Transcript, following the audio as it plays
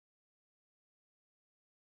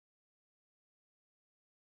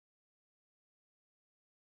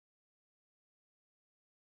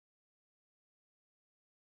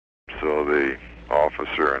So the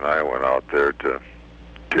officer and I went out there to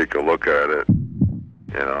take a look at it.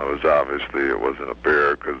 It was obviously it wasn't a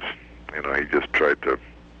bear because, he just tried to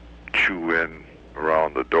chew in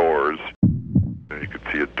around the doors. And you could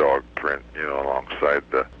see a dog print, alongside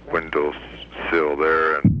the window sill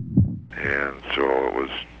there. And so it was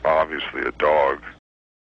obviously a dog.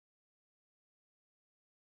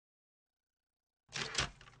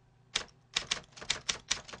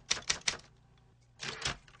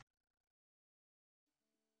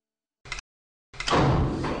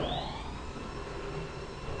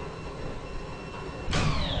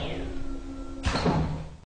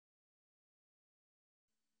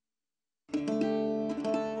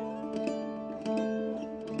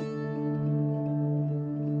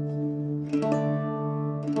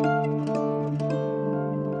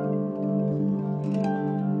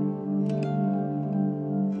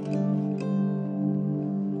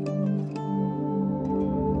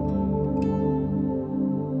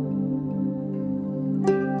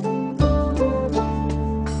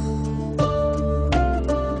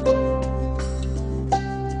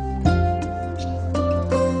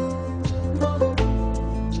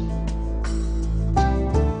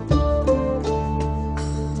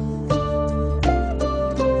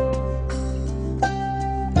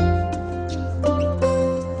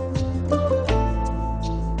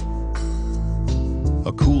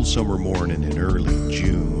 Summer morning in early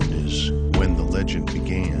June is when the legend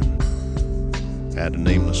began. At a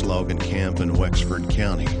nameless logging camp in Wexford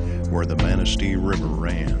County where the Manistee River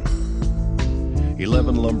ran.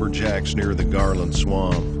 11 lumberjacks near the Garland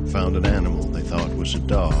Swamp found an animal they thought was a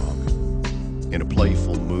dog. In a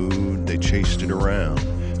playful mood, they chased it around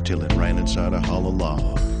till it ran inside a hollow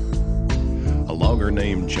log. A logger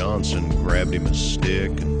named Johnson grabbed him a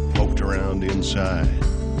stick and poked around inside.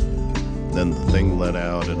 Then the thing let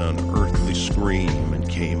out an unearthly scream and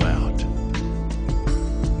came out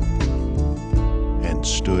and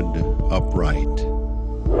stood upright.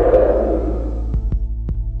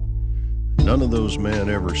 None of those men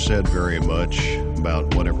ever said very much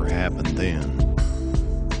about whatever happened then.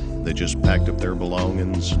 They just packed up their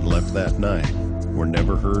belongings and left that night, were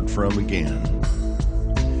never heard from again.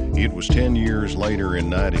 It was 10 years later in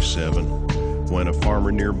 '97 when a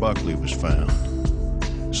farmer near Buckley was found.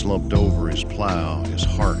 Slumped over his plow, his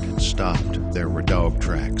heart had stopped. There were dog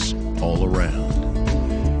tracks all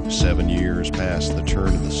around. 7 years past the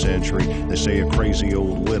turn of the century, they say a crazy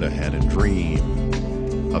old widow had a dream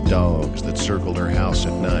of dogs that circled her house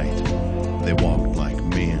at night. They walked like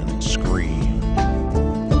men and screamed.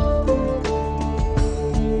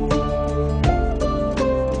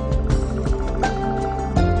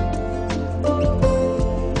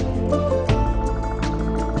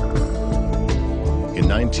 In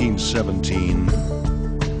 1917,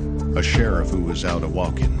 a sheriff who was out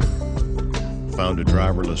a-walking found a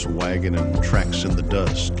driverless wagon and tracks in the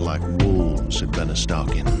dust like wolves had been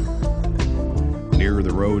a-stalking. Near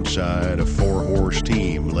the roadside, a 4-horse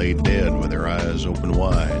team lay dead with their eyes open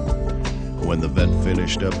wide. When the vet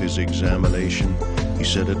finished up his examination, he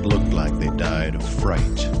said it looked like they died of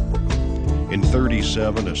fright. In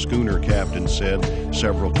 '37, a schooner captain said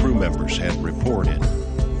several crew members had reported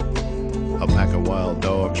a pack of wild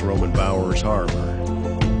dogs roaming Bowers Harbor.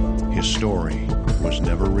 His story was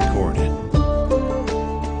never recorded.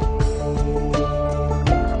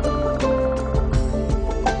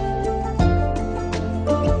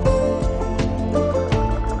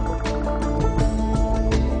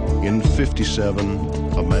 In '57,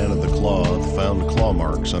 a man of the cloth found claw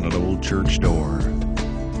marks on an old church door.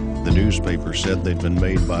 The newspaper said they'd been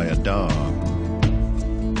made by a dog.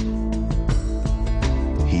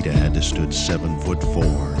 He'd had to stood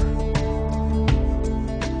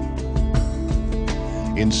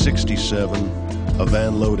 7'4". In '67, a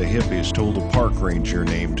van load of hippies told a park ranger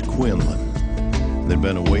named Quinlan they'd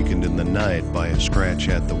been awakened in the night by a scratch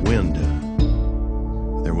at the window.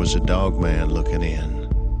 There was a dog man looking in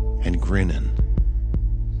and grinning.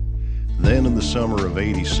 Then in the summer of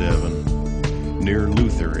 '87, near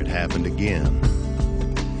Luther, it happened again.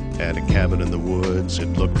 At a cabin in the woods,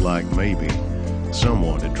 it looked like maybe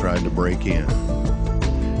someone had tried to break in.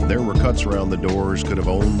 There were cuts around the doors could have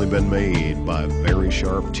only been made by very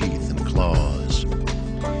sharp teeth and claws.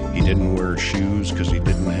 He didn't wear shoes because he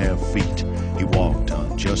didn't have feet. He walked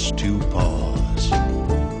on just 2 paws.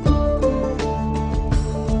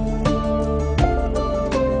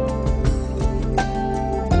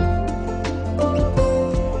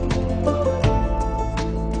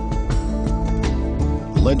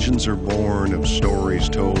 Legends are born of stories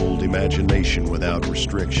told, imagination without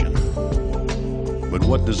restriction. But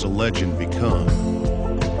what does a legend become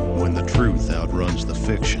when the truth outruns the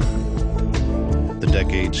fiction. The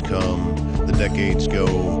decades come, the decades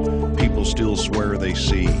go, people still swear they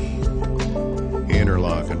see.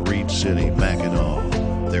 Interlock and Reed City,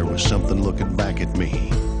 Mackinac, there was something looking back at me.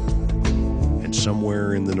 And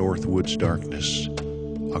somewhere in the Northwoods darkness,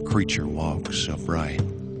 a creature walks upright.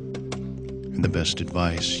 And the best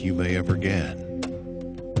advice you may ever get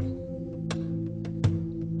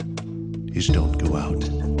is don't go out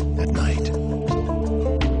at night.